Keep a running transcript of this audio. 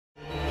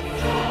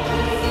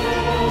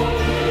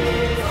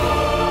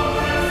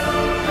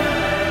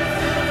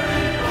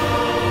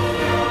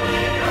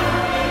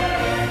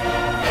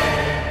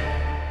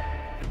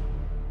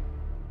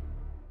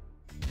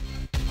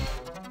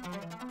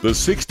The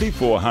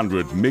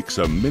 6400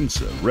 Mixer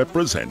Mincer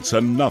represents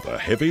another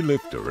heavy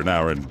lifter in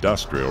our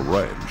industrial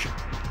range.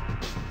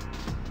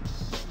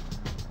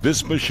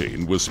 This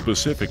machine was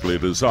specifically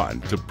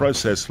designed to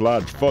process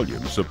large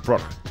volumes of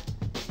product.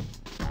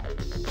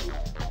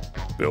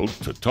 Built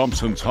to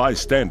Thompson's high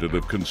standard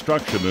of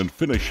construction and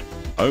finish,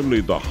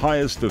 only the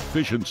highest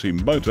efficiency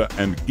motor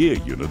and gear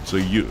units are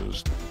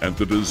used, and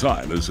the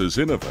design is as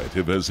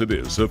innovative as it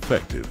is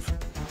effective.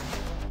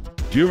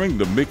 During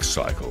the mix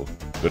cycle,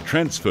 the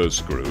transfer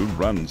screw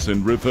runs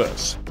in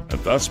reverse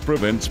and thus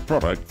prevents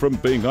product from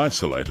being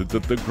isolated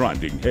at the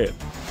grinding head.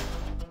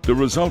 The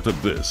result of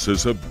this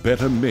is a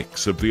better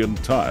mix of the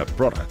entire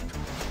product.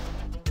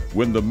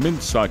 When the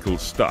mince cycle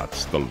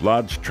starts, the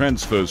large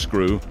transfer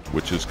screw,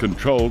 which is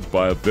controlled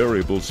by a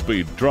variable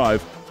speed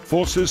drive,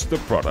 forces the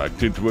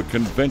product into a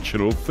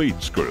conventional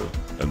feed screw,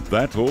 and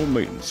that all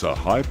means a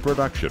high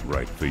production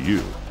rate for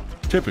you.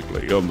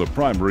 Typically on the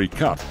primary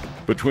cut,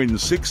 between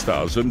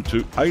 6,000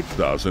 to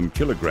 8,000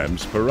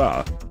 kilograms per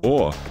hour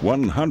or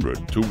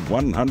 100 to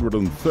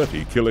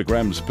 130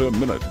 kilograms per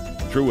minute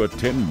through a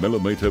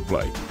 10mm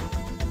blade.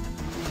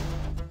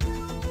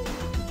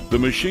 The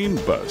machine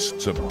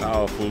boasts a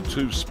powerful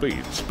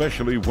 2-speed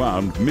specially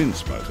wound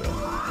mince motor,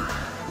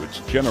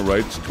 which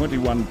generates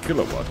 21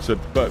 kilowatts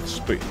at both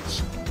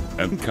speeds,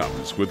 and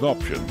comes with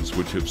options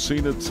which have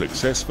seen it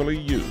successfully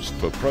used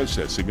for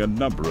processing a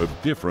number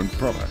of different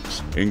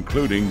products,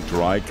 including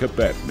dry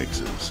kebab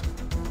mixes.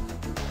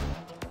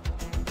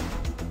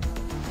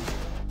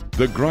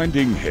 The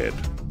grinding head,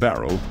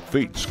 barrel,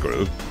 feed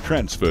screw,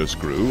 transfer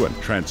screw and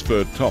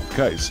transfer top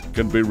case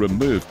can be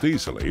removed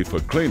easily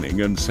for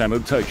cleaning and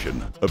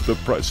sanitation of the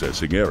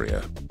processing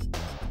area.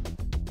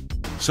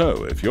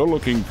 So if you're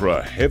looking for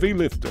a heavy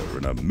lifter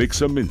in a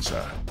mixer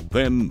mincer,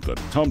 then the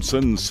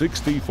Thompson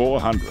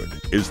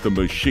 6400 is the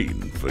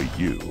machine for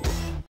you.